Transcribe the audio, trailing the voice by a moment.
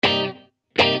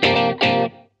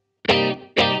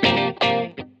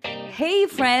Hey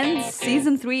friends,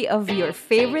 season 3 of your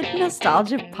favorite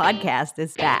nostalgia podcast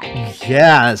is back.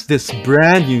 Yes, this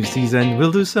brand new season,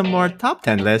 we'll do some more top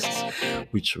 10 lists,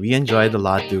 which we enjoyed a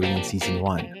lot doing in season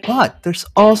 1. But there's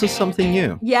also something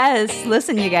new. Yes,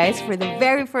 listen, you guys, for the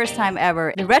very first time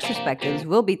ever, the Retrospectives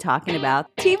will be talking about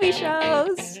TV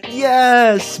shows.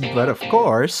 Yes, but of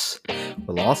course,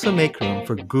 we'll also make room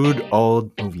for good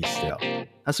old movies still,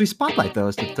 as we spotlight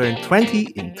those that turned 20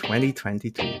 in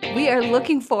 2022. We are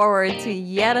looking forward to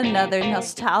yet another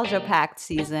nostalgia packed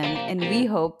season, and we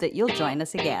hope that you'll join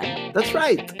us again. That's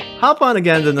right. Hop on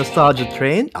again the nostalgia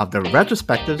train of the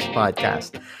Retrospectives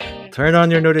podcast. Turn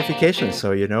on your notifications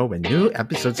so you know when new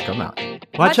episodes come out.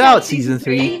 Watch out, season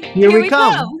 3. Here we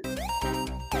come.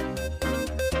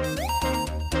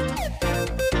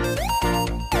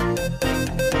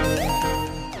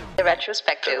 The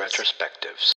Retrospectives. The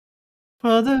Retrospectives.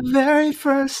 For the very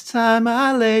first time,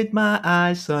 I laid my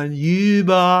eyes on you,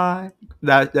 boy.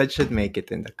 That should make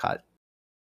it in the cut.